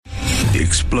the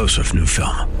explosive new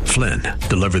film, Flynn,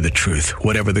 Deliver the Truth,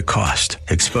 Whatever the Cost,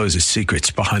 exposes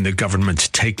secrets behind the government's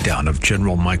takedown of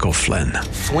General Michael Flynn.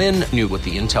 Flynn knew what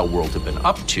the intel world had been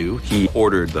up to. He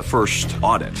ordered the first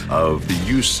audit of the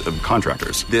use of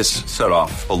contractors. This set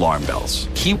off alarm bells.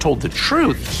 He told the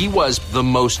truth. He was the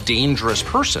most dangerous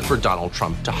person for Donald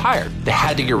Trump to hire. They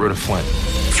had to get rid of Flynn.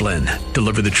 Flynn,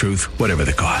 Deliver the Truth, Whatever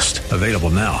the Cost. Available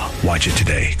now. Watch it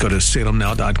today. Go to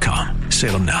salemnow.com.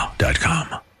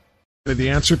 salemnow.com.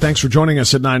 The Answer. Thanks for joining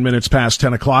us at 9 minutes past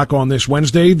 10 o'clock on this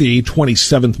Wednesday, the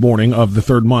 27th morning of the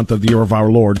third month of the year of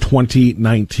our Lord,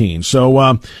 2019.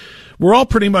 So, we're all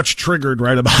pretty much triggered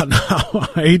right about now.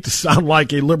 I hate to sound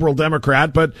like a liberal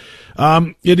Democrat, but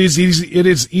it is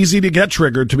easy to get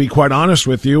triggered, to be quite honest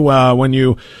with you, when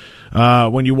you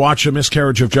watch a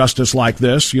miscarriage of justice like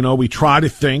this. You know, we try to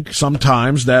think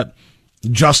sometimes that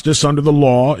justice under the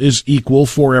law is equal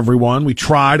for everyone. We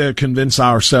try to convince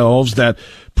ourselves that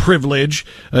privilege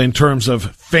in terms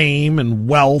of fame and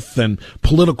wealth and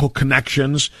political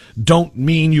connections don't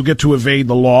mean you get to evade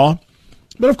the law.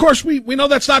 But of course, we know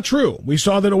that's not true. We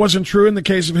saw that it wasn't true in the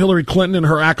case of Hillary Clinton and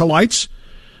her acolytes,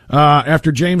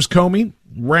 after James Comey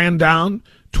ran down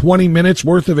 20 minutes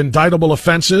worth of indictable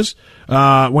offenses,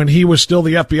 when he was still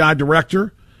the FBI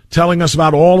director, telling us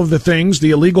about all of the things,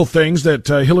 the illegal things that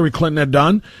Hillary Clinton had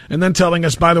done, and then telling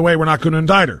us, by the way, we're not going to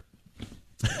indict her.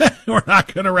 We're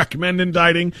not going to recommend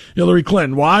indicting Hillary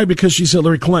Clinton. Why? Because she's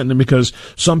Hillary Clinton and because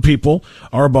some people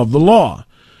are above the law.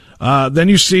 Then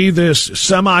you see this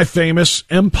semi-famous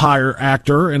Empire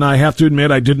actor, and I have to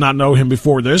admit I did not know him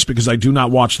before this because I do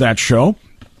not watch that show.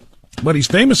 But he's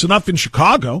famous enough in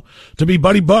Chicago to be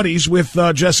buddies with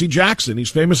Jesse Jackson.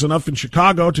 He's famous enough in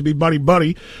Chicago to be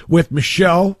buddy with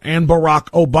Michelle and Barack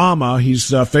Obama.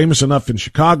 He's famous enough in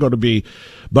Chicago to be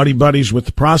buddies with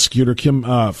the prosecutor, Kim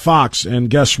Foxx. And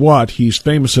guess what? He's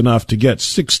famous enough to get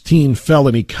 16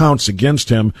 felony counts against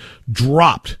him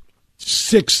dropped.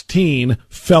 16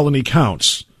 felony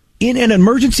counts. In an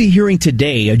emergency hearing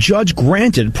today, a judge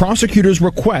granted prosecutors'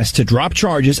 request to drop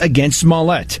charges against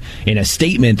Smollett. In a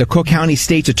statement, the Cook County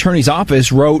State's Attorney's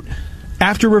Office wrote,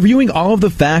 after reviewing all of the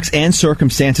facts and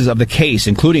circumstances of the case,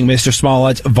 including Mr.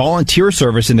 Smollett's volunteer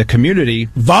service in the community.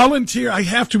 Volunteer? I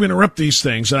have to interrupt these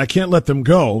things, and I can't let them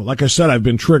go. Like I said, I've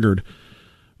been triggered.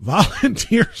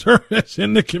 Volunteer service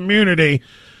in the community,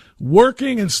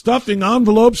 working and stuffing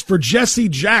envelopes for Jesse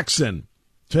Jackson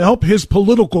to help his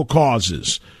political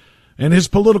causes and his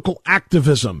political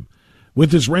activism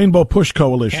with his Rainbow Push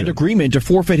Coalition. And agreement to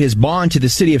forfeit his bond to the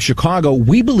city of Chicago.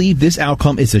 We believe this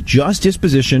outcome is a just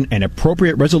disposition and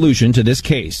appropriate resolution to this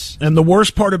case. And the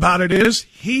worst part about it is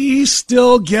he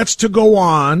still gets to go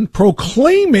on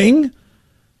proclaiming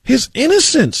his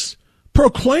innocence,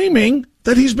 proclaiming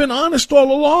that he's been honest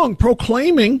all along,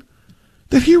 proclaiming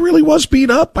that he really was beat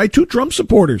up by two Trump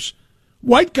supporters,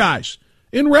 white guys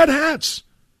in red hats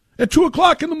at 2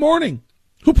 o'clock in the morning,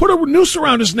 who put a noose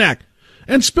around his neck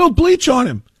and spilled bleach on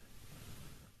him,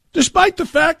 despite the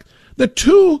fact that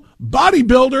two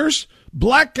bodybuilders,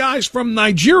 black guys from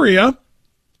Nigeria,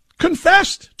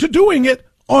 confessed to doing it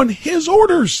on his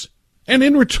orders and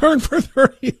in return for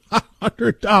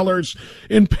 $3,500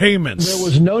 in payments. There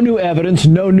was no new evidence,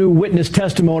 no new witness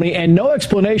testimony, and no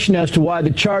explanation as to why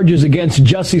the charges against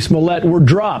Jussie Smollett were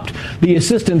dropped. The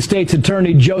Assistant State's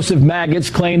Attorney Joseph Maggots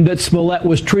claimed that Smollett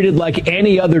was treated like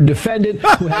any other defendant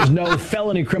who has no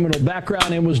felony criminal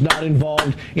background and was not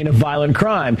involved in a violent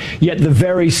crime. Yet the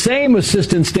very same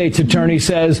Assistant State's Attorney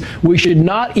says we should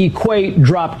not equate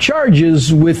dropped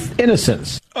charges with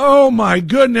innocence. Oh, my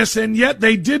goodness, and yet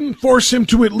they didn't force him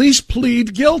to at least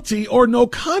plead guilty or no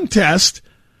contest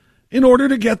in order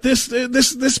to get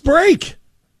this break.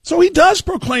 So he does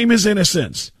proclaim his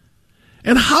innocence.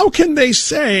 And how can they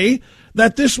say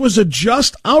that this was a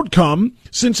just outcome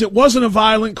since it wasn't a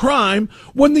violent crime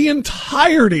when the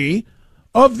entirety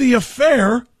of the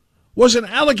affair was an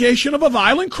allegation of a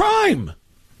violent crime?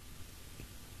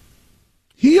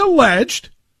 He alleged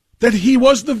that he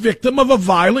was the victim of a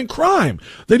violent crime,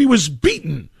 that he was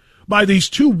beaten by these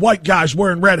two white guys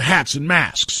wearing red hats and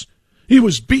masks. He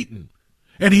was beaten,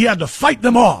 and he had to fight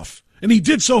them off, and he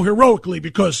did so heroically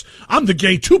because I'm the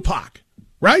gay Tupac,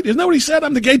 right? Isn't that what he said?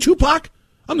 I'm the gay Tupac?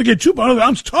 I'm the gay Tupac.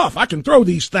 I'm tough. I can throw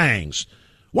these things.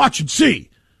 Watch and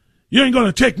see. You ain't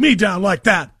going to take me down like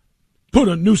that. Put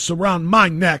a noose around my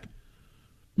neck.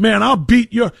 Man, I'll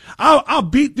beat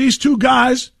these two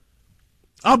guys.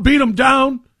 I'll beat them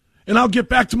down. And I'll get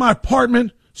back to my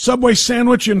apartment, Subway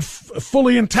sandwich and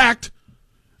fully intact.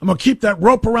 I'm going to keep that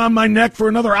rope around my neck for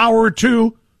another hour or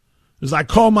two as I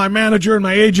call my manager and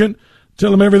my agent,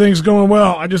 tell them everything's going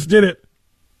well. I just did it.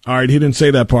 All right, he didn't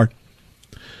say that part.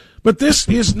 But this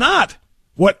is not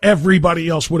what everybody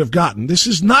else would have gotten. This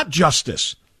is not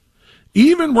justice.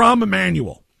 Even Rahm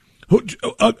Emanuel, who,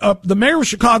 the mayor of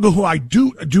Chicago, who I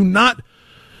do not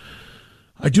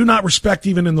respect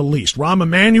even in the least. Rahm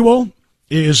Emanuel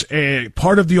is a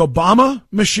part of the Obama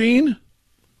machine,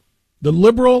 the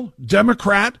liberal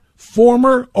Democrat,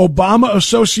 former Obama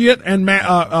associate and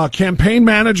campaign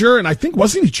manager, and I think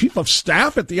wasn't he chief of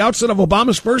staff at the outset of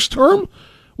Obama's first term?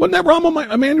 Wasn't that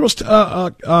Rahm Emanuel's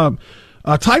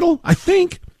title? I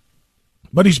think.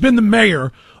 But he's been the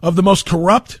mayor of the most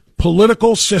corrupt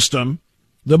political system,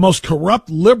 the most corrupt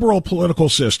liberal political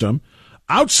system,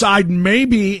 outside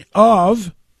maybe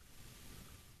of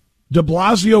de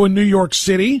Blasio in New York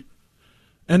City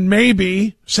and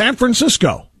maybe San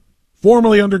Francisco,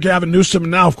 formerly under Gavin Newsom,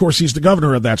 and now, of course, he's the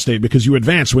governor of that state because you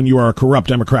advance when you are a corrupt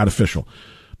Democrat official.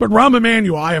 But Rahm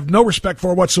Emanuel, I have no respect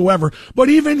for whatsoever, but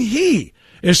even he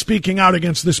is speaking out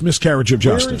against this miscarriage of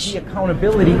justice. Where is the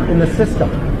accountability in the system?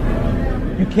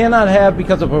 You cannot have,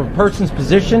 because of a person's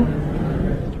position,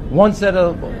 one set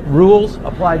of rules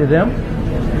apply to them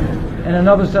and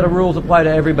another set of rules apply to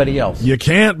everybody else. You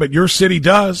can't, but your city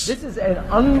does. This is an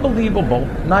unbelievable,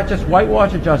 not just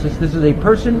whitewash of justice, this is a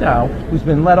person now who's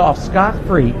been let off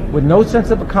scot-free with no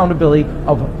sense of accountability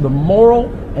of the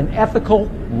moral and ethical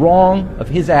wrong of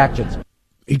his actions.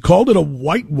 He called it a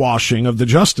whitewashing of the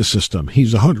justice system.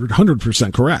 He's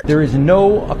 100% correct. There is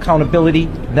no accountability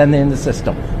then in the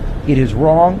system. It is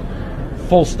wrong,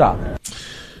 full stop.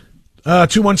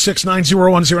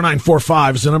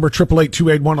 216-901-0945 is the number,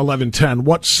 888-281-1110.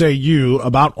 What say you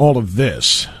about all of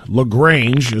this?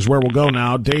 LaGrange is where we'll go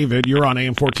now. David, you're on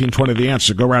AM 1420 The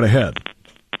Answer. Go right ahead.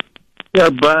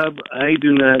 Yeah, Bob, I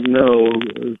do not know.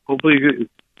 Hopefully you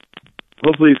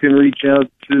can reach out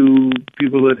to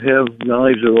people that have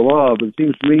knowledge of the law, but it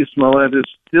seems to me Smollett is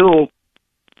still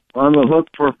on the hook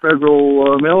for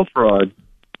federal mail fraud.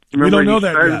 Remember, we don't know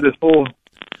that yet. This whole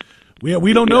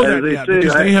we don't know that yet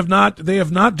because they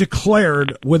have not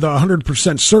declared with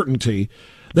 100% certainty.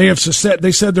 They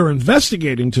said they're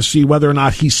investigating to see whether or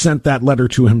not he sent that letter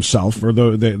to himself, or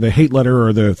the hate letter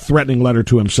or the threatening letter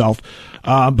to himself.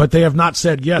 But they have not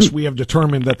said, yes, we have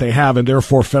determined that they have, and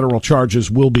therefore federal charges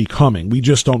will be coming. We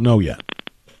just don't know yet.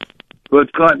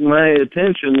 What caught my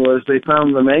attention was they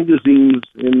found the magazines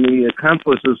in the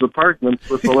accomplice's apartment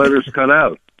with the letters cut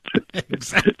out.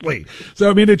 Exactly. So,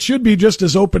 I mean, it should be just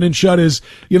as open and shut as,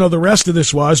 the rest of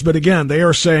this was. But again, they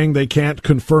are saying they can't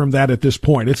confirm that at this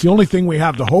point. It's the only thing we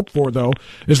have to hope for, though,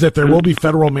 is that there will be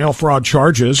federal mail fraud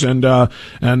charges, and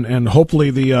hopefully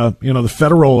the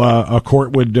federal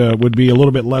court would be a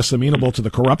little bit less amenable to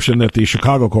the corruption that the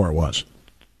Chicago court was.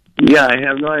 Yeah, I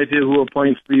have no idea who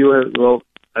appoints the U.S. Well,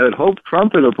 I would hope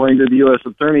Trump had appointed the U.S.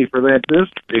 attorney for that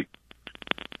district.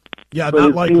 Yeah, but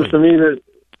not likely. It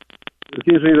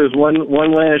seems to me there's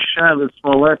one last shot at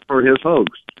Smollett for his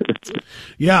hoax.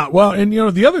 Yeah, well, and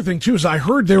the other thing too is I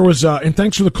heard there was, and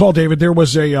thanks for the call, David. There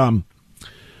was a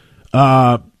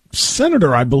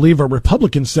senator, I believe, a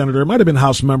Republican senator, it might have been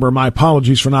House member. My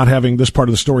apologies for not having this part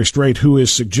of the story straight. Who is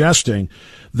suggesting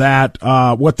that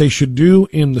what they should do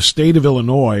in the state of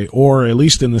Illinois, or at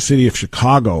least in the city of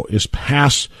Chicago, is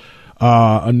pass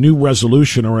a new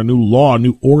resolution or a new law, a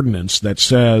new ordinance that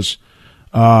says.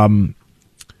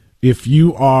 If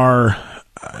you are,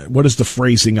 what is the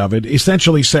phrasing of it?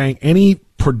 Essentially saying any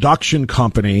production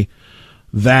company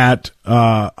that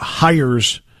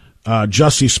hires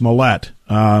Jussie Smollett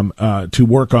to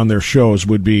work on their shows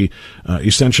would be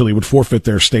essentially would forfeit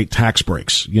their state tax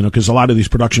breaks. Because a lot of these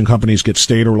production companies get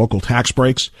state or local tax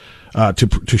breaks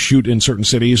to shoot in certain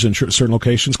cities and certain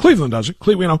locations. Cleveland does it.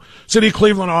 City of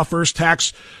Cleveland offers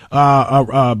tax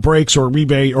breaks or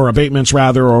rebate or abatements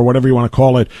rather, or whatever you want to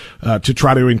call it, to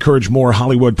try to encourage more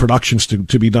Hollywood productions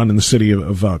to be done in the city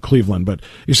of Cleveland. But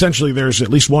essentially, there's at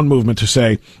least one movement to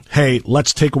say, hey,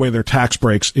 let's take away their tax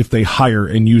breaks if they hire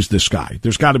and use this guy.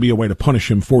 There's got to be a way to punish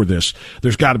him for this.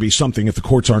 There's got to be something, if the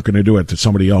courts aren't going to do it, that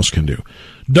somebody else can do.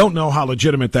 Don't know how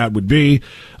legitimate that would be.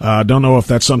 Don't know if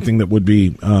that's something that would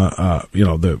be,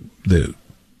 the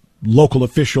local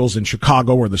officials in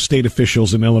Chicago or the state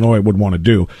officials in Illinois would want to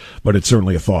do, but it's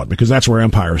certainly a thought, because that's where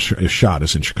Empire is shot,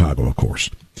 is in Chicago, of course.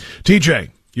 TJ,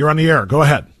 you're on the air. Go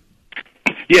ahead.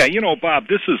 Yeah, Bob,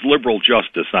 this is liberal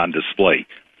justice on display.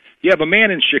 You have a man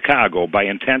in Chicago, by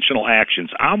intentional actions,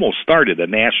 almost started a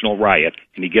national riot,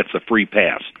 and he gets a free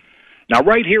pass. Now,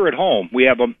 right here at home, we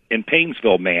have an in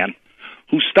Painesville man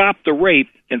who stopped the rape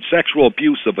and sexual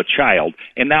abuse of a child,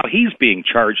 and now he's being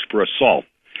charged for assault.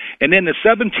 And then the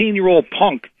 17-year-old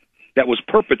punk that was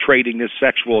perpetrating this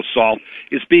sexual assault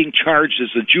is being charged as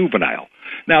a juvenile.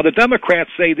 Now, the Democrats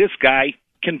say this guy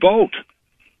can vote.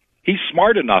 He's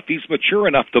smart enough, he's mature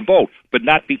enough to vote, but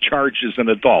not be charged as an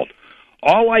adult.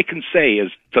 All I can say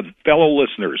is to fellow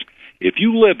listeners, if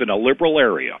you live in a liberal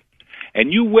area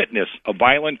and you witness a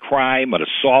violent crime, an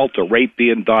assault, a rape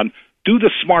being done, do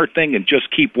the smart thing and just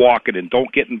keep walking and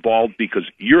don't get involved because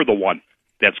you're the one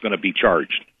that's going to be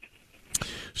charged.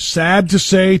 Sad to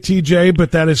say, TJ,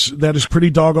 but that is pretty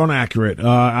doggone accurate.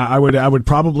 I would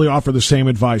probably offer the same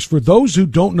advice for those who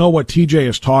don't know what TJ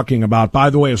is talking about. By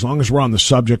the way, as long as we're on the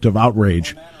subject of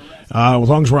outrage, as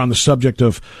long as we're on the subject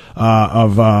of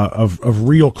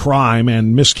real crime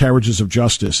and miscarriages of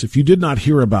justice, if you did not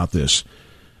hear about this,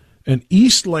 an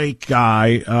Eastlake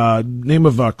guy, name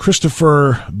of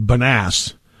Christopher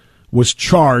Banass, was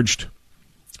charged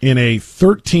in a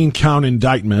 13-count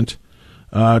indictment.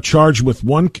 Charged with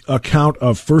one count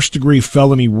of first-degree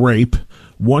felony rape,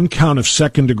 one count of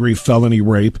second-degree felony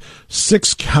rape,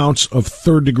 6 counts of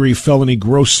third-degree felony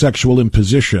gross sexual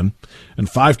imposition, and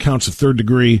 5 counts of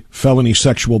third-degree felony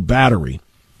sexual battery.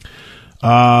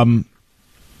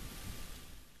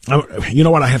 You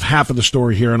know what? I have half of the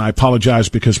story here, and I apologize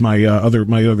because my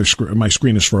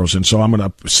screen is frozen. So I'm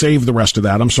going to save the rest of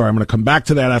that. I'm sorry. I'm going to come back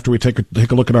to that after we take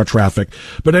a look at our traffic.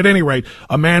 But at any rate,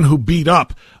 a man who beat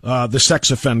up the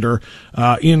sex offender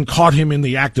caught him in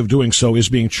the act of doing so is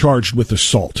being charged with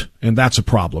assault, and that's a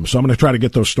problem. So I'm going to try to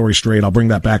get those stories straight. I'll bring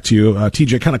that back to you.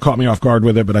 TJ kind of caught me off guard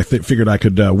with it, but I figured I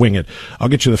could wing it. I'll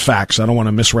get you the facts. I don't want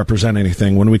to misrepresent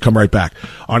anything when we come right back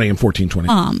on AM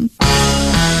 1420.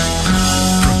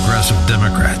 Progressive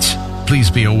Democrats,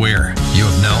 please be aware you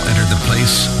have now entered the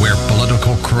place where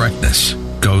political correctness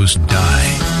goes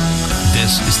die.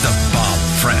 This is the Bob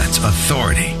Frantz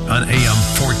Authority on AM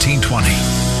 1420.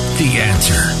 The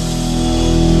Answer.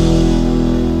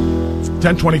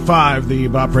 1025, the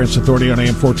Bob Frantz Authority on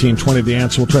AM 1420. The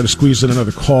Answer. We'll try to squeeze in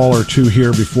another call or two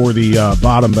here before the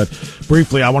bottom, but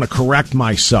briefly, I want to correct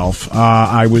myself.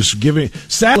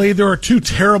 Sadly, there are 2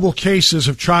 terrible cases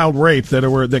of child rape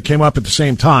that came up at the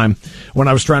same time when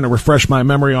I was trying to refresh my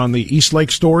memory on the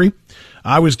Eastlake story.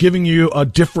 I was giving you a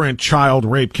different child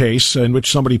rape case in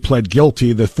which somebody pled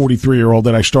guilty, the 43-year-old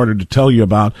that I started to tell you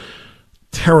about.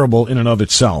 Terrible in and of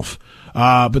itself.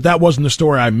 But that wasn't the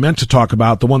story I meant to talk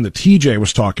about, the one that TJ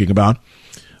was talking about.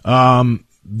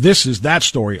 This is that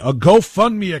story. A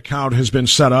GoFundMe account has been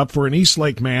set up for an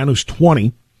Eastlake man who's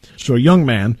 20, so a young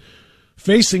man,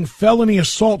 facing felony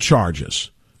assault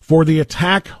charges for the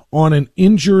attack on an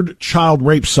injured child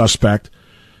rape suspect,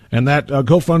 and that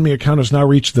GoFundMe account has now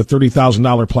reached the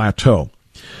 $30,000 plateau.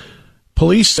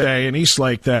 Police say in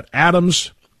Eastlake that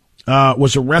Adams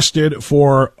was arrested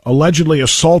for allegedly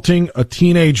assaulting a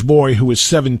teenage boy who was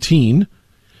 17,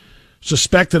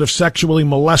 suspected of sexually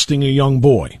molesting a young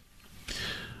boy.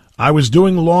 I was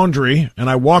doing laundry, and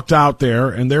I walked out there,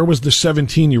 and there was the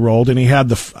 17-year-old, and he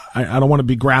had I don't want to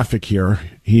be graphic here,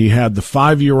 he had the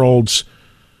 5-year-old's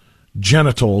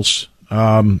genitals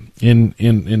in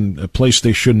a place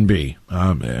they shouldn't be.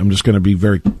 I'm just going to be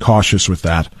very cautious with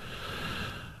that.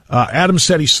 Adams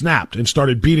said he snapped and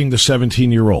started beating the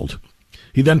 17-year-old.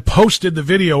 He then posted the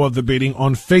video of the beating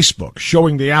on Facebook,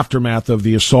 showing the aftermath of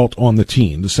the assault on the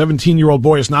teen. The 17-year-old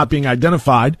boy is not being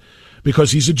identified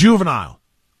because he's a juvenile.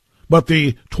 But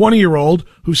the 20-year-old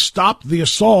who stopped the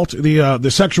assault, the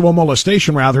sexual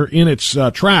molestation, rather, in its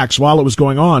tracks while it was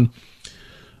going on,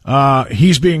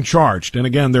 he's being charged. And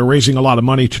again, they're raising a lot of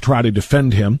money to try to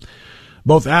defend him.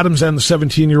 Both Adams and the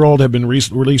 17-year-old have been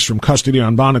released from custody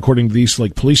on bond, according to the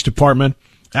Eastlake Police Department.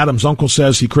 Adams' uncle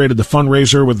says he created the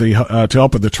fundraiser with to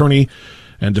help with attorney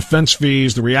and defense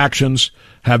fees. The reactions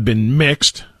have been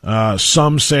mixed.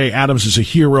 Some say Adams is a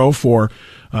hero for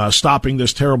stopping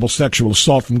this terrible sexual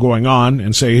assault from going on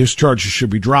and say his charges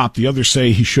should be dropped. The others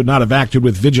say he should not have acted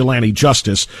with vigilante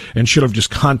justice and should have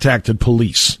just contacted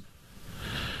police.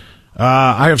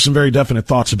 I have some very definite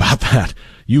thoughts about that.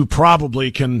 You probably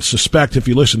can suspect, if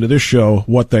you listen to this show,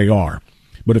 what they are.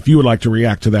 But if you would like to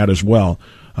react to that as well,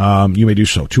 you may do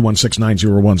so.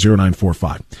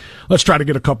 216-901-0945. Let's try to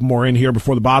get a couple more in here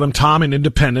before the bottom. Tom in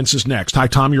Independence is next. Hi,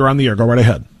 Tom. You're on the air. Go right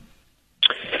ahead.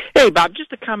 Hey, Bob,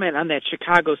 just a comment on that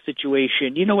Chicago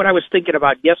situation. You know, what I was thinking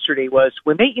about yesterday was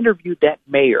when they interviewed that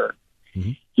mayor,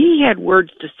 he had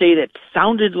words to say that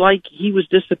sounded like he was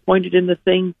disappointed in the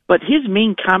thing, but his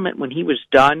main comment when he was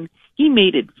done, he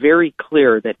made it very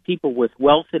clear that people with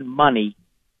wealth and money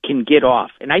can get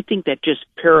off. And I think that just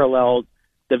paralleled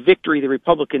the victory the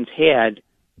Republicans had,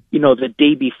 you know, the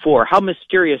day before. How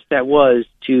mysterious that was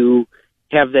to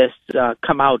have this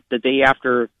come out the day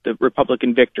after the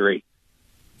Republican victory.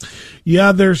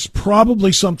 Yeah, there's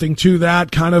probably something to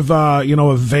that, kind of,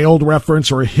 a veiled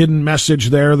reference or a hidden message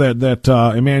there that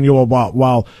Emanuel,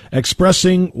 while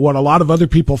expressing what a lot of other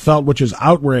people felt, which is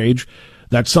outrage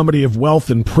that somebody of wealth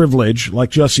and privilege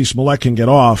like Jussie Smollett can get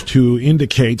off, to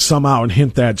indicate somehow and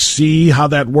hint that, see how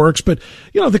that works. But,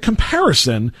 the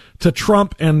comparison to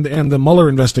Trump and the Mueller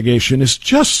investigation is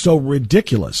just so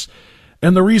ridiculous.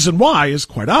 And the reason why is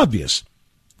quite obvious.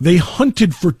 They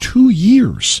hunted for 2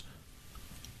 years.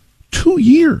 2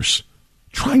 years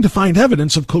trying to find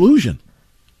evidence of collusion.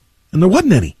 And there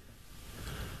wasn't any.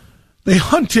 They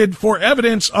hunted for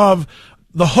evidence of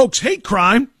the hoax hate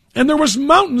crime, and there was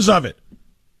mountains of it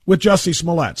with Jussie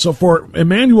Smollett. So for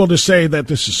Emanuel to say that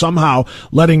this is somehow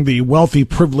letting the wealthy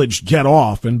privileged get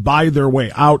off and buy their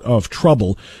way out of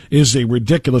trouble is a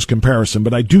ridiculous comparison.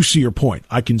 But I do see your point.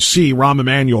 I can see Rahm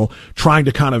Emanuel trying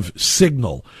to kind of send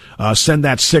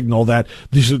that signal that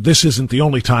this isn't the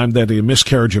only time that a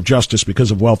miscarriage of justice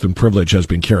because of wealth and privilege has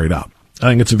been carried out.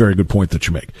 I think it's a very good point that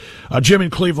you make. Jim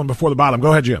in Cleveland before the bottom. Go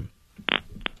ahead, Jim.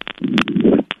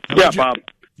 Yeah, Bob.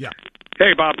 Yeah.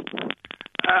 Hey, Bob.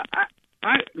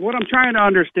 What I'm trying to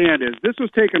understand is this was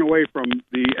taken away from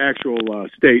the actual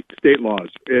state laws,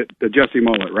 the Jussie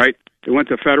Smollett, right? It went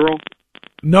to federal.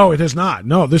 No, it has not.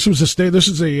 No, this is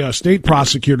a state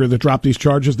prosecutor that dropped these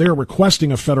charges. They are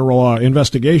requesting a federal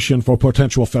investigation for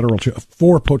potential federal charges.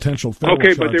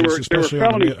 Okay, but there were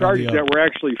felony charges that were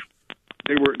actually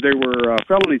they were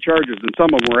felony charges, and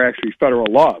some of them were actually federal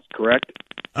laws. Correct?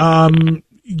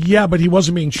 Yeah, but he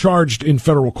wasn't being charged in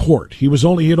federal court. He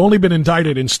had only been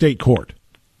indicted in state court.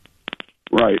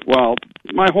 Right. Well,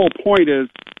 my whole point is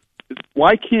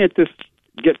why can't this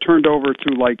get turned over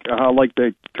to like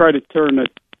they try to turn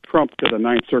Trump to the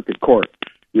Ninth Circuit Court?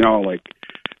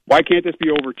 Why can't this be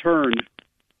overturned,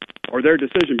 or their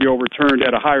decision be overturned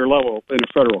at a higher level in a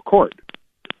federal court?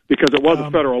 Because it was a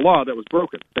federal law that was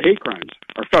broken. The hate crimes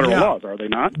are federal laws, are they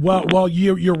not? Well,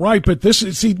 you're right, but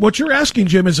what you're asking,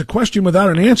 Jim, is a question without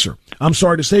an answer. I'm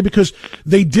sorry to say, because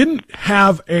they didn't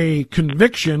have a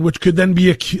conviction, which could then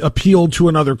be appealed to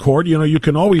another court. You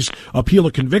can always appeal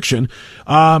a conviction.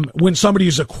 When somebody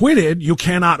is acquitted, you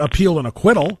cannot appeal an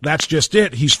acquittal. That's just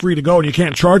it. He's free to go, and you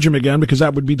can't charge him again because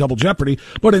that would be double jeopardy.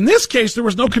 But in this case, there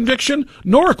was no conviction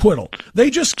nor acquittal. They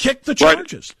just kicked the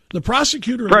charges. Right. The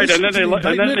prosecutor listened to the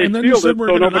indictment, and then they said we're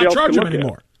going to not charge him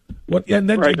anymore. And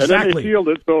then they sealed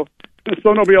it so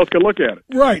nobody else can look at it.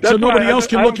 Right, so nobody else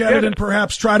can look at it and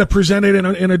perhaps try to present it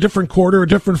in a different court or a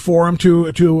different forum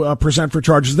to present for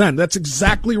charges then. That's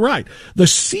exactly right. The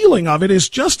sealing of it is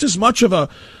just as much of a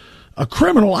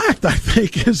criminal act, I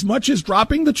think, as much as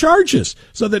dropping the charges,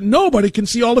 so that nobody can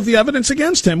see all of the evidence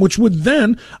against him, which would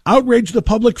then outrage the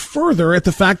public further at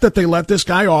the fact that they let this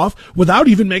guy off without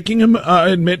even making him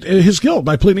admit his guilt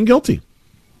by pleading guilty.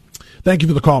 Thank you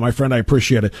for the call, my friend. I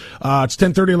appreciate it. It's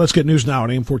 10:30. Let's get news now on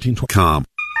AM 1420.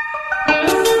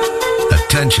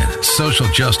 Attention, social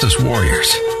justice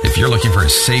warriors. If you're looking for a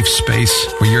safe space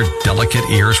where your delicate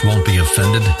ears won't be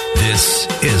offended, this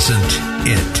isn't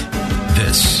it.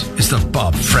 This is the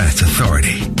Bob France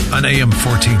Authority on AM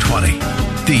 1420.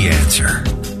 The Answer.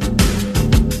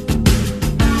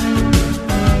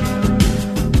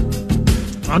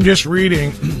 I'm just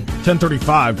reading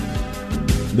 1035.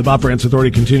 The Bob France Authority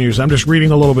continues. I'm just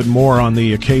reading a little bit more on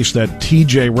the case that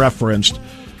TJ referenced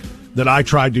that I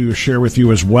tried to share with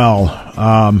you as well.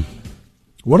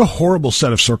 What a horrible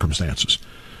set of circumstances.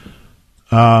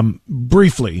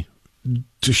 Briefly,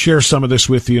 to share some of this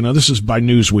with you, this is by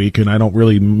Newsweek, and I don't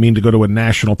really mean to go to a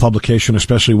national publication,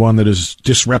 especially one that is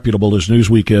disreputable as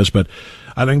Newsweek is, but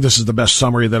I think this is the best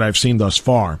summary that I've seen thus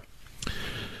far.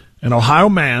 An Ohio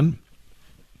man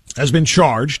has been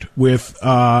charged with,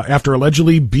 after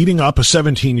allegedly beating up a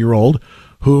 17-year-old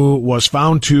who was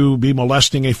found to be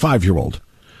molesting a 5-year-old.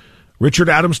 Richard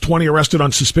Adams, 20, arrested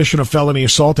on suspicion of felony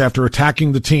assault after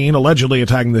allegedly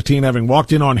attacking the teen, having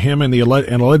walked in on him and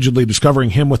allegedly discovering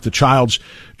him with the child's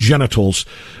genitals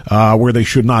where they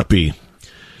should not be.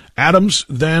 Adams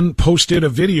then posted a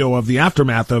video of the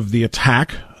aftermath of the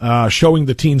attack, showing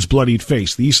the teen's bloodied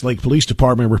face. The Eastlake Police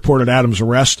Department reported Adams'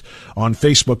 arrest on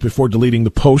Facebook before deleting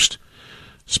the post.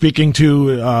 Speaking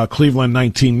to Cleveland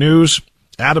 19 News,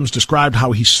 Adams described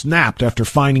how he snapped after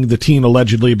finding the teen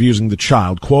allegedly abusing the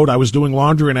child. Quote, "I was doing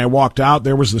laundry and I walked out.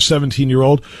 There was the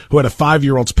 17-year-old who had a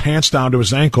 5-year-old's pants down to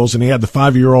his ankles, and he had the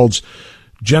 5-year-old's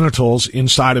genitals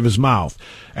inside of his mouth,"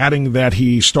 adding that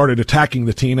he started attacking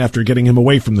the teen after getting him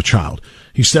away from the child.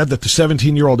 He said that the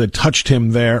 17-year-old had touched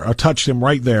him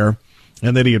right there,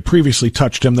 and that he had previously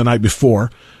touched him the night before.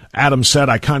 Adams said,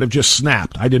 "I kind of just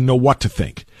snapped. I didn't know what to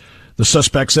think." The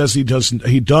suspect says he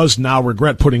does now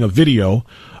regret putting a video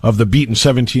of the beaten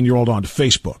 17-year-old onto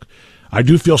Facebook. I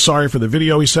do feel sorry for the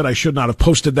video. He said I should not have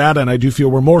posted that, and I do feel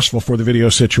remorseful for the video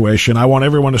situation. I want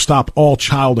everyone to stop all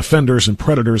child offenders and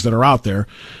predators that are out there.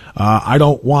 I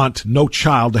don't want no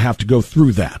child to have to go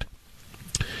through that.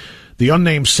 The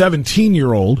unnamed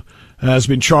 17-year-old has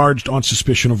been charged on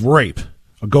suspicion of rape.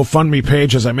 A GoFundMe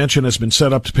page, as I mentioned, has been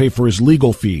set up to pay for his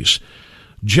legal fees.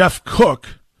 Jeff Cook,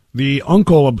 the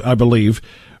uncle, I believe,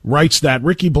 writes that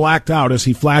Ricky blacked out as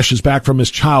he flashes back from his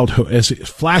childhood, as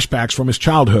flashbacks from his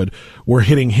childhood were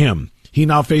hitting him. He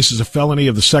now faces a felony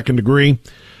of the second degree,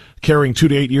 carrying 2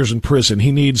 to 8 years in prison.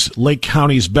 He needs Lake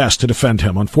County's best to defend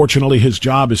him. Unfortunately, his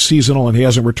job is seasonal and he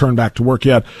hasn't returned back to work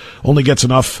yet. Only gets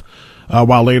enough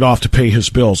while laid off to pay his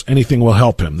bills. Anything will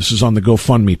help him. This is on the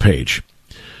GoFundMe page.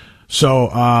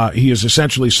 So he is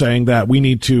essentially saying that we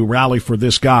need to rally for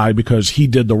this guy because he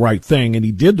did the right thing, and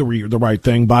he did the right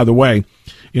thing, by the way,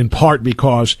 in part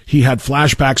because he had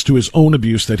flashbacks to his own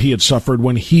abuse that he had suffered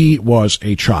when he was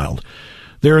a child.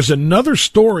 There is another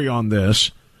story on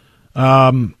this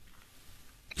this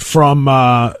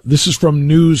is from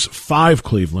News 5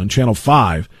 Cleveland, Channel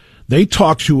 5. They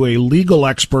talked to a legal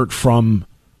expert from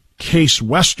Case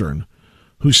Western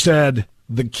who said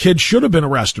the kid should have been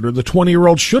arrested, or the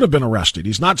 20-year-old should have been arrested.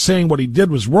 He's not saying what he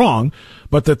did was wrong,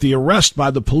 but that the arrest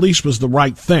by the police was the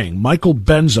right thing. Michael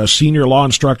Benza, senior law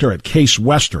instructor at Case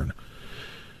Western,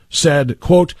 said,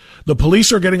 quote, "The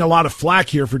police are getting a lot of flack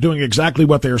here for doing exactly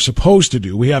what they are supposed to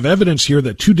do. We have evidence here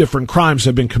that 2 different crimes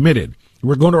have been committed.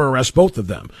 We're going to arrest both of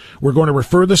them. We're going to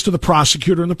refer this to the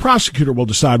prosecutor, and the prosecutor will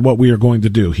decide what we are going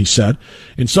to do," he said.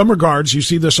 In some regards, you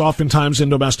see this oftentimes in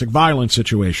domestic violence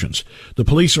situations. The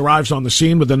police arrives on the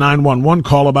scene with a 911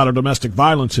 call about a domestic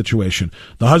violence situation.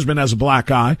 The husband has a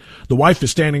black eye. The wife is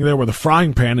standing there with a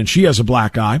frying pan, and she has a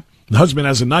black eye. The husband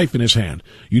has a knife in his hand.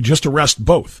 You just arrest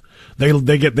both. They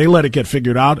let it get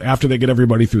figured out after they get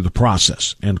everybody through the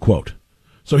process, end quote.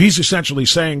 So he's essentially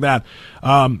saying that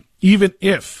even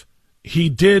if he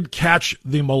did catch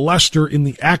the molester in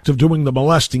the act of doing the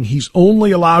molesting, he's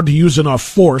only allowed to use enough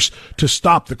force to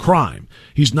stop the crime.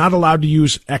 He's not allowed to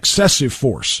use excessive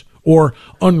force or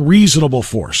unreasonable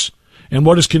force. And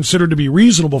what is considered to be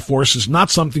reasonable force is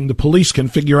not something the police can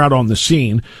figure out on the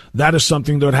scene. That is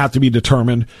something that would have to be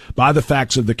determined by the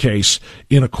facts of the case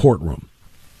in a courtroom.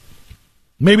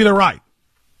 Maybe they're right.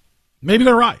 Maybe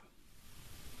they're right.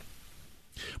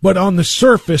 But on the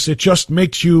surface, it just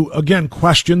makes you, again,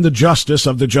 question the justice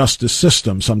of the justice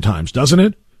system sometimes, doesn't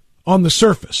it? On the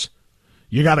surface.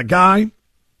 You got a guy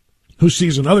who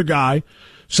sees another guy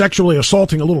sexually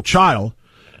assaulting a little child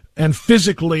and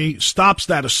physically stops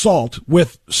that assault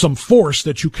with some force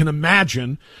that you can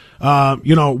imagine,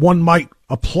 one might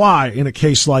apply in a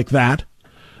case like that.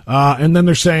 And then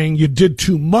they're saying you did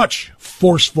too much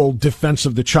forceful defense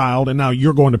of the child and now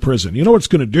you're going to prison. You know what it's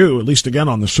going to do, at least again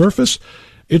on the surface?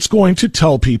 It's going to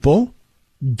tell people,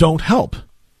 don't help.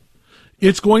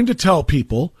 It's going to tell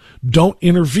people, don't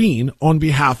intervene on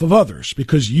behalf of others,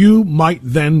 because you might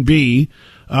then be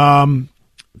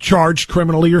charged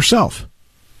criminally yourself.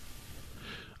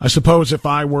 I suppose if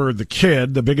I were the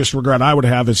kid, the biggest regret I would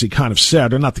have, as he kind of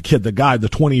said, or not the kid, the guy, the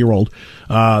 20-year-old,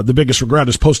 the biggest regret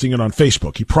is posting it on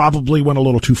Facebook. He probably went a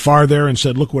little too far there and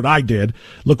said, look what I did.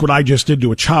 Look what I just did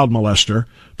to a child molester.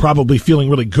 Probably feeling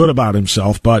really good about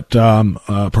himself, but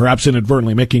perhaps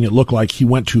inadvertently making it look like he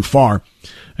went too far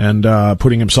and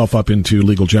putting himself up into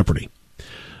legal jeopardy.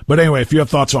 But anyway, if you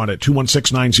have thoughts on it,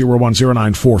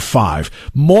 216-901-0945.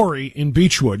 Maury in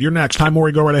Beechwood, you're next. Hi,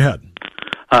 Maury, go right ahead.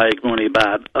 Hi, good morning,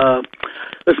 Bob.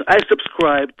 Listen, I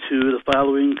subscribe to the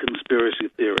following conspiracy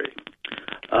theory.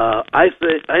 I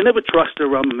never trusted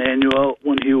Rahm Emanuel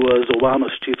when he was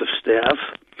Obama's chief of staff.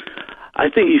 I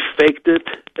think he faked it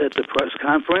at the press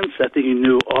conference. I think he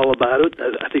knew all about it.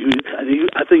 I think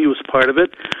he was part of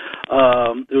it.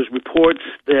 There was reports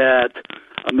that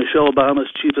Michelle Obama's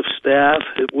chief of staff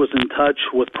was in touch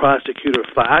with prosecutor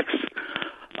Fox.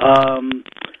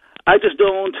 I just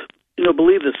don't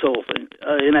believe this whole thing.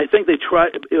 And I think they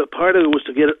tried, part of it was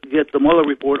to get the Mueller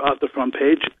report off the front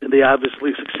page, and they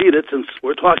obviously succeeded since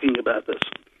we're talking about this.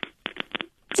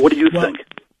 What do you think?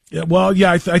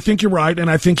 I think you're right,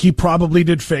 and I think he probably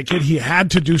did fake it. He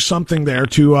had to do something there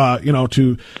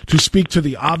to speak to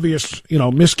the obvious,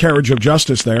 miscarriage of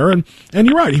justice there. And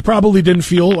you're right, he probably didn't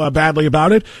feel badly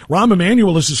about it. Rahm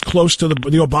Emanuel is as close to the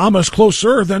Obamas,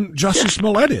 closer than Justice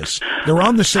Smollett is. They're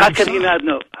on the same side. How can he not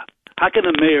know? How can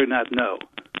a mayor not know?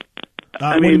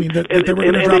 What do you mean, that they were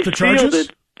going to drop the charges?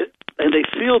 And they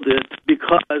sealed it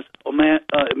because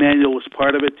Emanuel was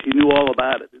part of it. He knew all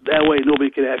about it. That way,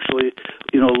 nobody could actually,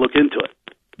 look into it.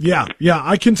 Yeah,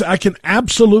 I can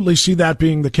absolutely see that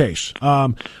being the case.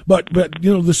 But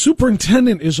the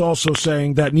superintendent is also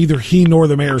saying that neither he nor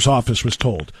the mayor's office was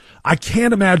told. I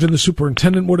can't imagine the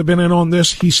superintendent would have been in on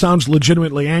this. He sounds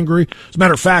legitimately angry. As a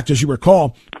matter of fact, as you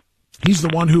recall, he's the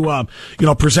one who,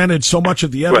 presented so much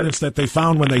of the evidence that they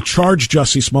found when they charged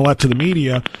Jussie Smollett to the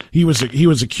media. He was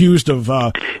accused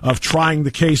of trying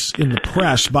the case in the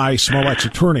press by Smollett's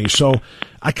attorney. So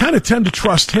I kind of tend to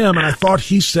trust him, and I thought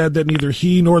he said that neither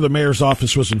he nor the mayor's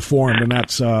office was informed, and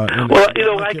that's. I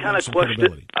kind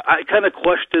of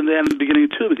questioned that in the beginning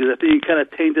too, because I think he kind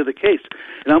of tainted the case,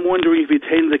 and I'm wondering if he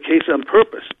tainted the case on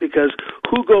purpose, because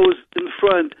who goes in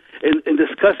front and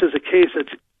discusses a case that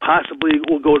possibly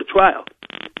will go to trial?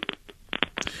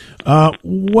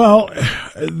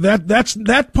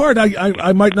 That part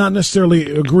I might not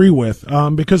necessarily agree with,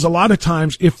 because a lot of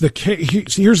times if the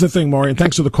case, here's the thing, Maury, and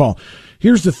thanks for the call.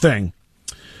 Here's the thing.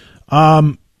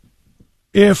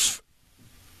 If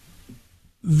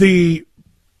the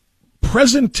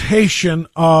presentation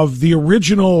of the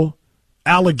original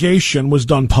allegation was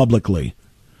done publicly,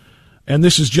 and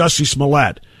this is Jussie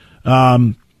Smollett,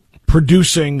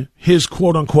 producing his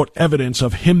quote-unquote evidence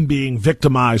of him being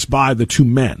victimized by the two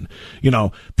men.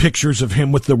 Pictures of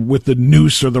him with the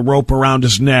noose or the rope around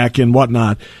his neck and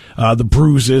whatnot, the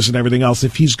bruises and everything else.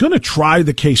 If he's going to try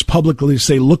the case publicly,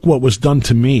 say, look what was done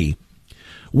to me,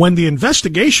 when the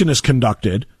investigation is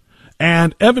conducted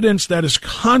and evidence that is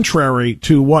contrary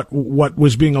to what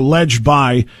was being alleged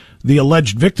by the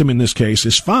alleged victim in this case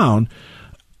is found,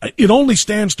 it only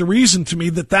stands to reason to me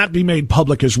that be made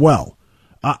public as well.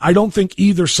 I don't think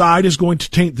either side is going to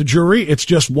taint the jury. It's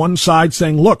just one side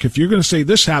saying, look, if you're going to say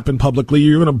this happened publicly,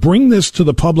 you're going to bring this to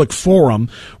the public forum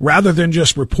rather than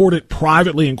just report it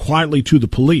privately and quietly to the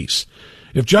police.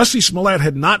 If Jussie Smollett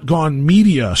had not gone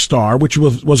media star, which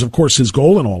was of course his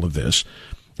goal in all of this,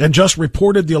 and just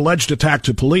reported the alleged attack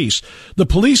to police, the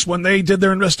police, when they did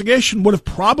their investigation, would have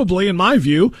probably, in my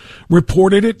view,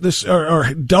 reported it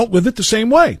or dealt with it the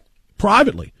same way,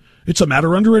 privately. It's a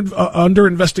matter under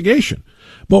investigation.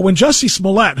 But when Jussie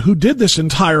Smollett, who did this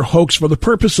entire hoax for the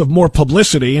purpose of more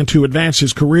publicity and to advance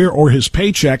his career or his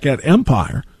paycheck at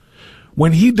Empire,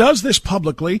 when he does this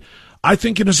publicly, I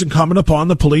think it is incumbent upon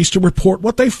the police to report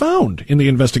what they found in the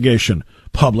investigation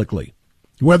publicly,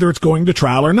 whether it's going to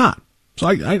trial or not. So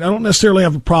I don't necessarily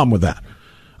have a problem with that.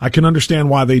 I can understand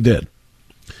why they did.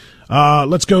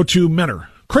 Let's go to Menor.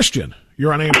 Christian,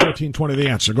 you're on AM 1320 The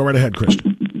Answer. Go right ahead,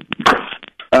 Christian.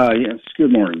 Yes,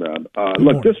 good morning, Bob.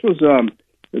 Look, this was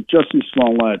the Jussie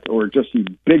Smollett or Jussie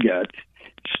Bigot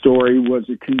story was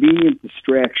a convenient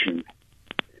distraction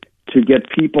to get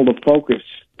people to focus,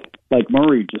 like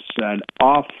Murray just said,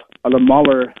 off of the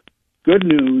Mueller good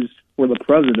news for the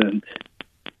president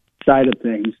side of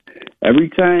things. Every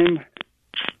time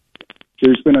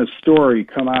there's been a story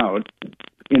come out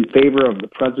in favor of the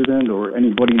president or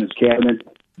anybody in his cabinet,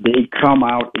 they come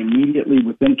out immediately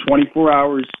within 24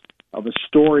 hours of a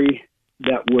story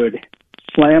that would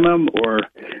slam him or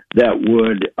that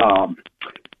would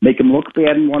make him look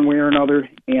bad in one way or another.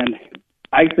 And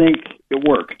I think it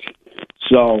worked.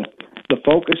 So the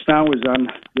focus now is on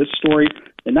this story,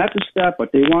 and not just that,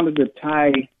 but they wanted to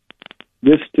tie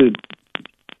this to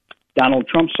Donald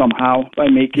Trump somehow by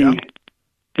making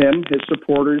him, his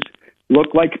supporters,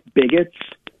 look like bigots,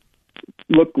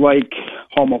 look like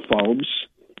homophobes.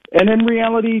 And in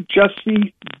reality,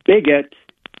 Jussie Bigot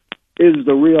is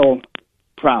the real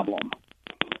problem,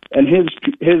 and his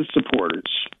supporters.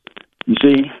 You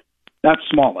see, not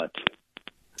Smollett.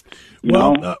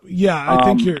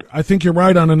 I think you're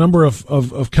right on a number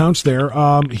of counts there.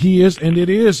 He is, and it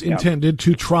is intended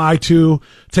to try to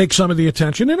take some of the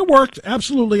attention, and it worked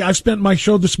absolutely. I've spent my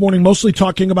show this morning mostly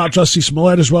talking about Jussie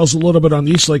Smollett as well as a little bit on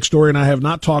the Eastlake story, and I have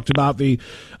not talked about the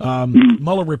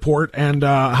Mueller report and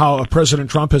how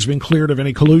President Trump has been cleared of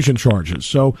any collusion charges.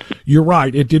 So you're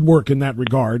right; it did work in that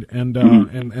regard, and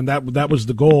that was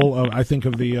the goal, I think,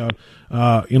 of the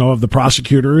of the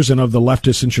prosecutors and of the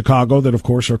leftists in Chicago that, of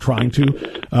course, are trying to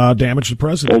damage the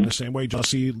president the same way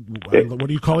Jussie. What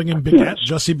are you calling him? Bigot?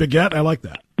 Jussie Bigot? I like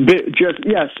that.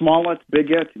 Smollett,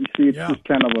 Bigot. You see, it's just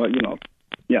kind of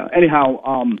Anyhow,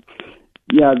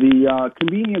 the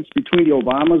convenience between the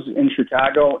Obamas in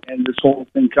Chicago and this whole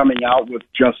thing coming out with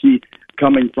Jussie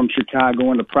coming from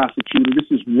Chicago and the prosecutor, this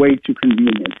is way too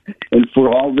convenient. And for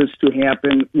all this to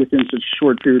happen within such a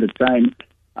short period of time,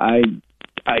 I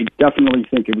definitely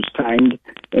think it was timed,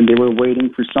 and they were waiting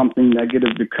for something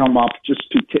negative to come up just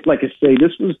to, like I say,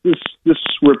 this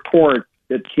report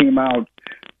that came out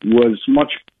was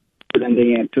much better than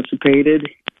they anticipated,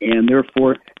 and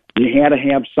therefore they had to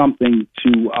have something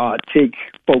to take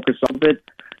focus of it.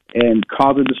 and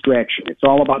cause a distraction. It's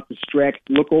all about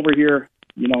look over here,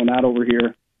 not over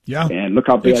here. Yeah, and look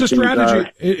how bad it's a strategy.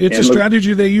 It's a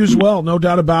strategy they use well, no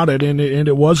doubt about it, and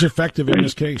it was effective in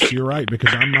this case. You're right,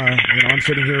 because I'm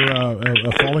sitting here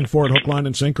falling for it hook, line,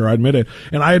 and sinker. I admit it,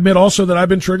 and I admit also that I've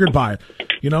been triggered by it.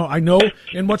 I know.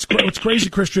 And what's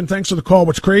crazy, Christian? Thanks for the call.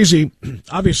 What's crazy,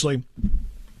 obviously,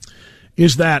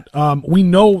 is that we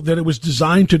know that it was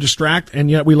designed to distract, and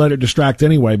yet we let it distract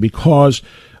anyway because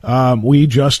we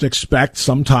just expect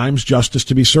sometimes justice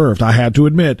to be served. I had to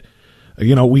admit.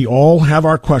 We all have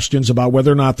our questions about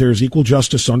whether or not there's equal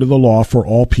justice under the law for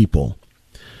all people.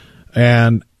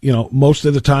 And, most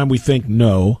of the time we think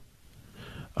no.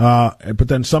 But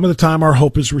then some of the time our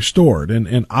hope is restored.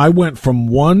 And I went from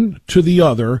one to the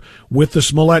other with the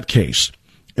Smollett case.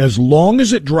 As long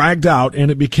as it dragged out and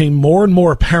it became more and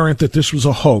more apparent that this was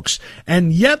a hoax,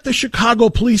 and yet the Chicago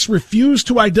police refused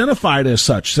to identify it as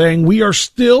such, saying we are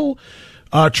still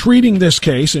treating this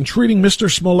case and treating Mr.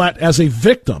 Smollett as a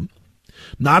victim,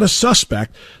 not a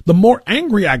suspect, the more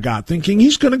angry I got, thinking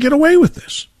he's going to get away with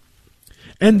this.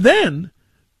 And then,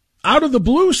 out of the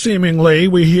blue, seemingly,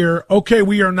 we hear, okay,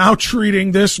 we are now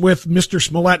treating this with Mr.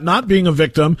 Smollett not being a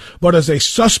victim, but as a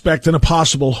suspect in a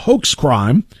possible hoax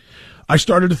crime. I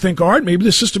started to think, all right, maybe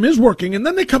the system is working. And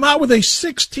then they come out with a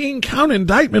 16-count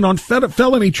indictment on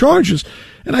felony charges.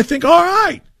 And I think, all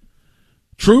right,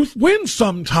 truth wins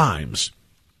sometimes.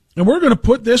 And we're going to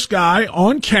put this guy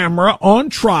on camera, on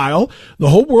trial. The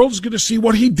whole world is going to see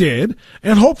what he did,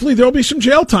 and hopefully there'll be some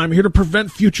jail time here to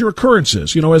prevent future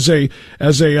occurrences.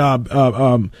 As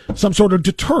some sort of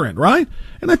deterrent, right?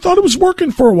 And I thought it was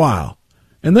working for a while.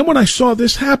 And then when I saw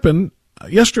this happen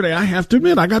yesterday, I have to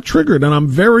admit I got triggered, and I'm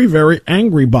very, very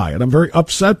angry by it. I'm very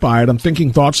upset by it. I'm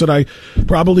thinking thoughts that I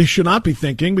probably should not be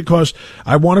thinking because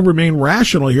I want to remain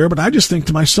rational here. But I just think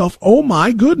to myself, oh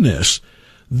my goodness.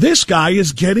 This guy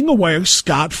is getting away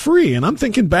scot-free, and I'm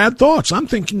thinking bad thoughts. I'm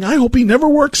thinking, I hope he never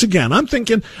works again. I'm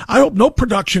thinking, I hope no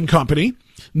production company,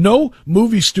 no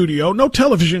movie studio, no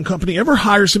television company ever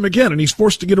hires him again, and he's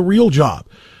forced to get a real job.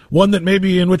 One that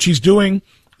maybe in which he's doing,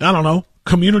 I don't know,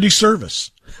 community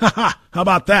service. How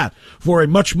about that? For a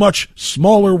much, much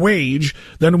smaller wage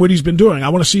than what he's been doing. I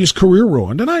want to see his career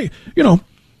ruined. And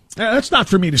that's not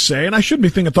for me to say, and I shouldn't be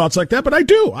thinking thoughts like that, but I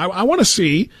do. I want to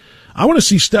see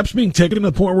steps being taken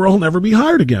to the point where he'll never be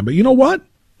hired again. But you know what?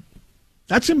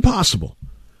 That's impossible.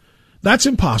 That's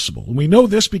impossible. And we know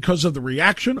this because of the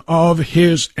reaction of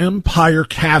his Empire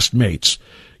castmates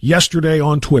yesterday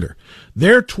on Twitter.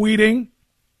 They're tweeting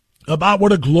about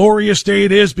what a glorious day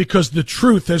it is because the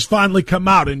truth has finally come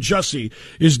out and Jussie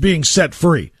is being set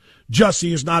free.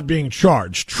 Jussie is not being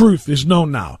charged. Truth is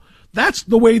known now. That's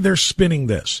the way they're spinning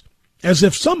this, as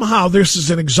if somehow this is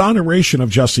an exoneration of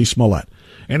Jussie Smollett.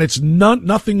 And it's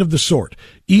nothing of the sort.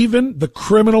 Even the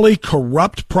criminally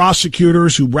corrupt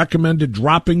prosecutors who recommended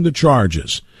dropping the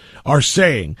charges are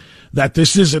saying that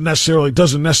this doesn't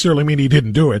necessarily mean he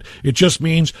didn't do it. It just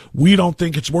means we don't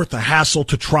think it's worth the hassle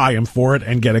to try him for it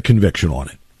and get a conviction on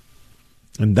it.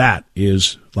 And that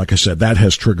is, like I said, that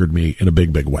has triggered me in a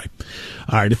big, big way.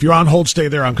 All right, if you're on hold, stay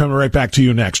there. I'm coming right back to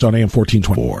you next on AM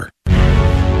 1424.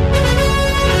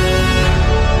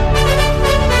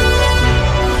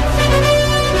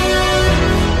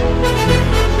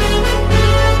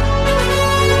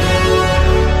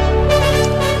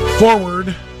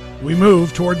 Forward, we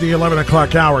move toward the 11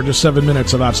 o'clock hour, just 7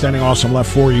 minutes of Outstanding Awesome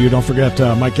left for you. Don't forget,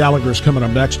 Mike Gallagher is coming up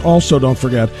next. Also, don't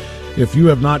forget, if you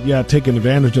have not yet taken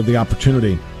advantage of the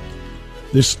opportunity,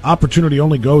 this opportunity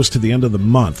only goes to the end of the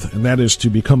month, and that is to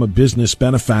become a business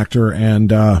benefactor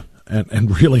and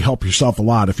really help yourself a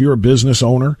lot. If you're a business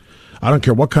owner, I don't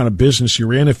care what kind of business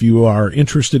you're in, if you are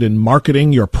interested in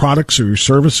marketing your products or your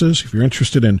services, if you're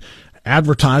interested in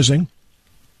advertising,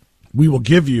 we will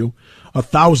give you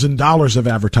 $1,000 of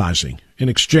advertising in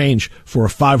exchange for a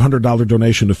 $500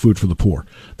 donation to Food for the Poor.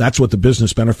 That's what the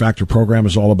Business Benefactor Program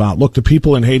is all about. Look, the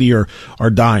people in Haiti are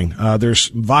dying. There's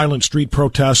violent street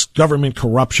protests, government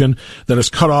corruption that has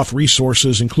cut off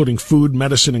resources, including food,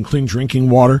 medicine, and clean drinking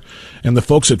water. And the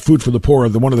folks at Food for the Poor are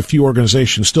one of the few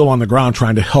organizations still on the ground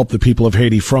trying to help the people of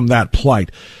Haiti from that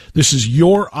plight. This is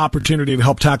your opportunity to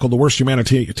help tackle the worst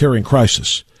humanitarian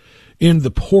crisis in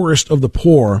the poorest of the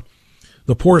poor,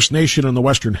 the poorest nation in the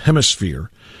Western Hemisphere,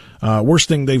 worst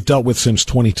thing they've dealt with since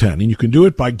 2010. And you can do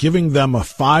it by giving them a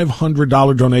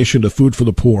 $500 donation to Food for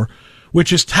the Poor,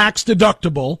 which is tax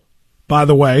deductible, by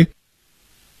the way.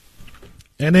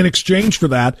 And in exchange for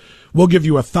that, we'll give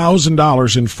you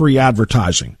 $1,000 in free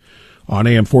advertising on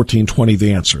AM 1420,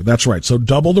 The Answer. That's right. So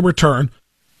double the return,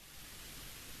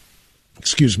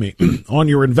 on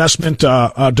your investment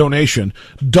donation,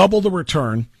 double the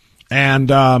return.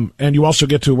 And you also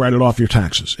get to write it off your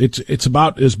taxes. It's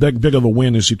about as big of a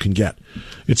win as you can get.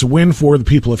 It's a win for the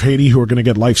people of Haiti who are going to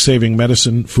get life-saving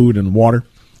medicine, food, and water.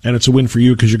 And it's a win for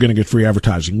you because you're going to get free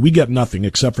advertising. We get nothing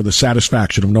except for the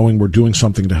satisfaction of knowing we're doing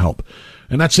something to help.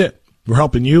 And that's it. We're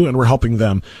helping you and we're helping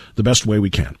them the best way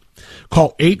we can.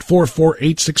 Call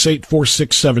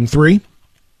 844-868-4673.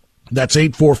 That's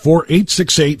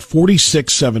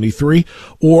 844-868-4673.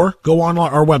 Or go on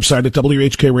our website at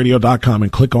WHKRadio.com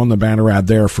and click on the banner ad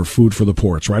there for Food for the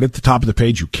Poor. It's right at the top of the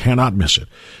page. You cannot miss it.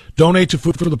 Donate to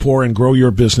Food for the Poor and grow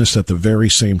your business at the very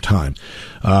same time.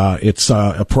 It's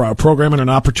a program and an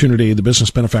opportunity, the Business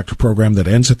Benefactor Program, that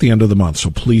ends at the end of the month. So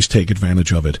please take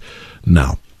advantage of it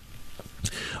now.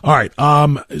 All right.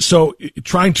 So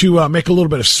trying to make a little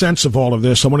bit of sense of all of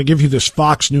this, I want to give you this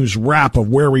Fox News wrap of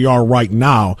where we are right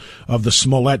now of the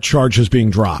Smollett charges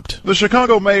being dropped. The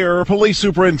Chicago mayor, police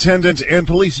superintendent, and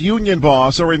police union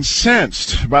boss are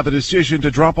incensed by the decision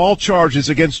to drop all charges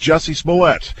against Jussie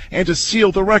Smollett and to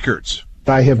seal the records.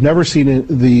 I have never seen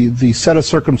the set of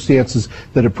circumstances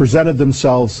that have presented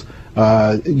themselves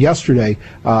yesterday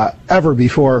ever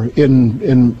before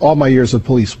in all my years of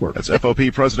police work. That's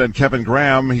FOP President Kevin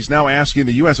Graham. He's now asking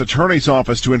the U.S. Attorney's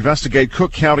Office to investigate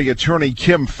Cook County Attorney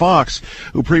Kim Foxx,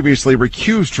 who previously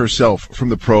recused herself from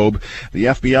the probe. The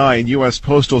FBI and U.S.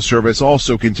 Postal Service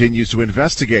also continues to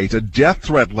investigate a death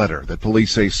threat letter that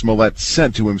police say Smollett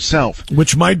sent to himself.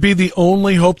 Which might be the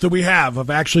only hope that we have of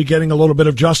actually getting a little bit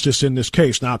of justice in this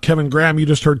case. Now, Kevin Graham, you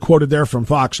just heard quoted there from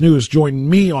Fox News, joined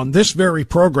me on this very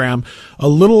program a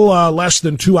little less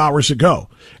than 2 hours ago.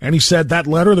 And he said that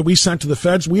letter that we sent to the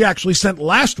feds, we actually sent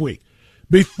last week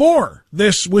before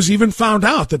this was even found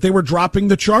out that they were dropping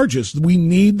the charges. We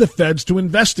need the feds to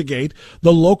investigate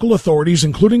the local authorities,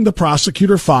 including the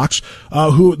prosecutor Fox,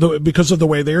 because of the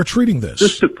way they are treating this.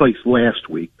 This took place last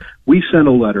week. We sent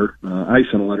a letter, I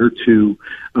sent a letter to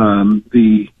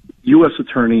the U.S.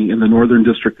 Attorney in the Northern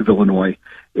District of Illinois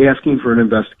asking for an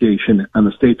investigation on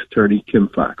the state's attorney, Kim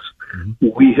Foxx. Mm-hmm.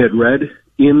 We had read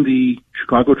in the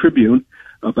Chicago Tribune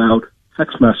about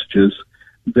text messages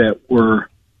that were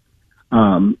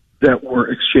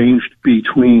exchanged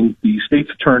between the state's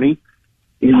attorney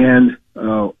and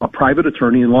a private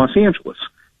attorney in Los Angeles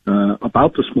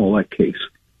about the Smollett case,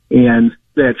 and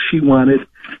that she wanted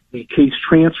the case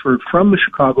transferred from the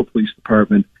Chicago Police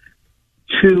Department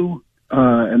to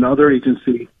another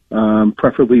agency,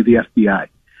 preferably the FBI.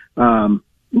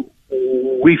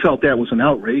 We felt that was an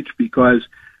outrage because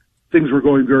things were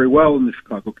going very well in the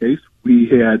Chicago case. We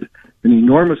had an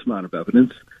enormous amount of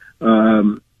evidence,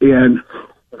 and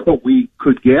what we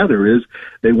could gather is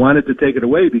they wanted to take it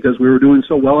away because we were doing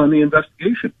so well in the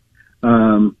investigation.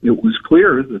 It was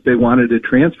clear that they wanted it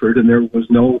transferred, and there was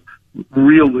no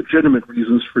real legitimate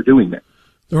reasons for doing that.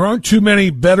 There aren't too many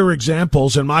better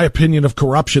examples, in my opinion, of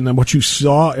corruption than what you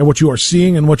saw and what you are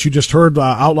seeing and what you just heard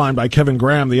outlined by Kevin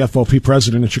Graham, the FOP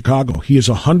president in Chicago. He is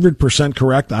 100%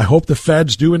 correct. I hope the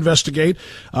feds do investigate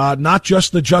not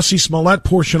just the Jussie Smollett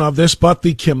portion of this, but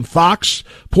the Kim Foxx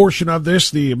portion of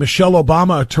this, the Michelle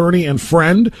Obama attorney and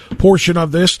friend portion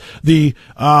of this, the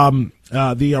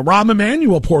Rahm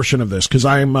Emanuel portion of this, because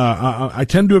I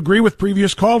tend to agree with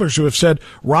previous callers who have said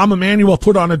Rahm Emanuel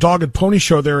put on a dog and pony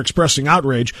show there expressing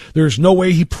outrage. There's no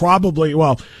way he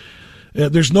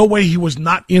there's no way he was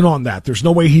not in on that. There's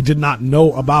no way he did not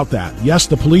know about that. Yes,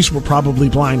 the police were probably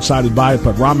blindsided by it,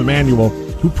 but Rahm Emanuel,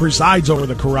 who presides over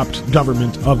the corrupt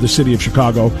government of the city of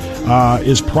Chicago,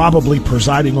 is probably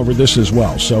presiding over this as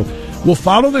well. So we'll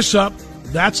follow this up.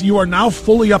 You are now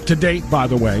fully up to date, by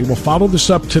the way. We'll follow this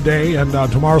up today, and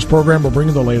tomorrow's program will bring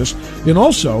you the latest. And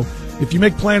also, if you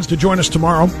make plans to join us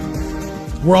tomorrow,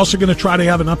 we're also going to try to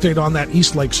have an update on that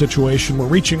Eastlake situation. We're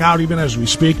reaching out, even as we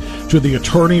speak, to the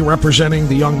attorney representing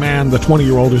the young man, the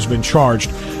 20-year-old who's been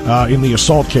charged in the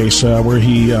assault case where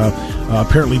he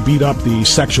apparently beat up the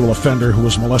sexual offender who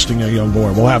was molesting a young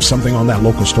boy. We'll have something on that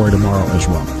local story tomorrow as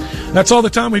well. That's all the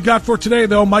time we've got for today,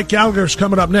 though. Mike Gallagher's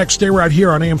coming up next. Stay right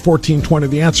here on AM 1420,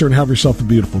 The Answer, and have yourself a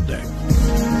beautiful day.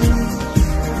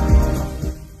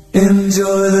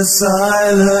 Enjoy the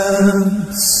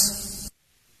silence.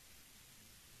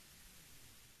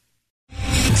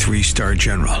 3-star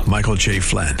General Michael J.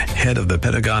 Flynn, head of the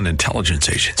Pentagon Intelligence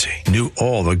Agency, knew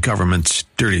all the government's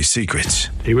dirty secrets.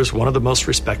 He was one of the most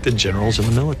respected generals in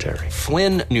the military.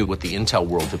 Flynn knew what the intel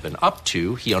world had been up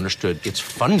to. He understood its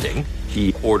funding.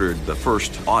 He ordered the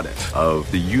first audit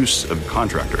of the use of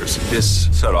contractors. This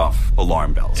set off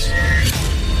alarm bells.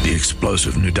 The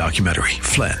explosive new documentary,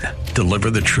 Flynn,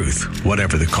 deliver the truth,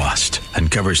 whatever the cost,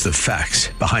 uncovers the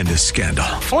facts behind the scandal.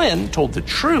 Flynn told the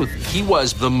truth. He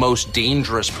was the most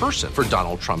dangerous person for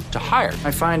Donald Trump to hire. I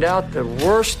find out the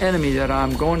worst enemy that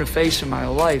I'm going to face in my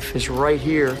life is right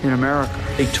here in America.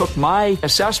 They took my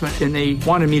assessment and they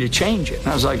wanted me to change it. And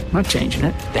I was like, I'm not changing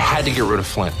it. They had to get rid of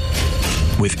Flynn.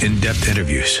 With in-depth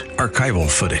interviews, archival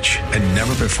footage, and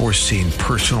never-before-seen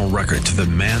personal records of the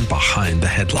man behind the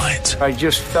headlines. I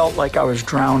just felt like I was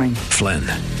drowning. Flynn,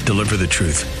 deliver the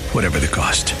truth, whatever the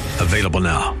cost. Available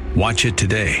now. Watch it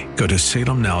today. Go to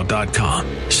salemnow.com.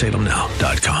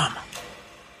 salemnow.com.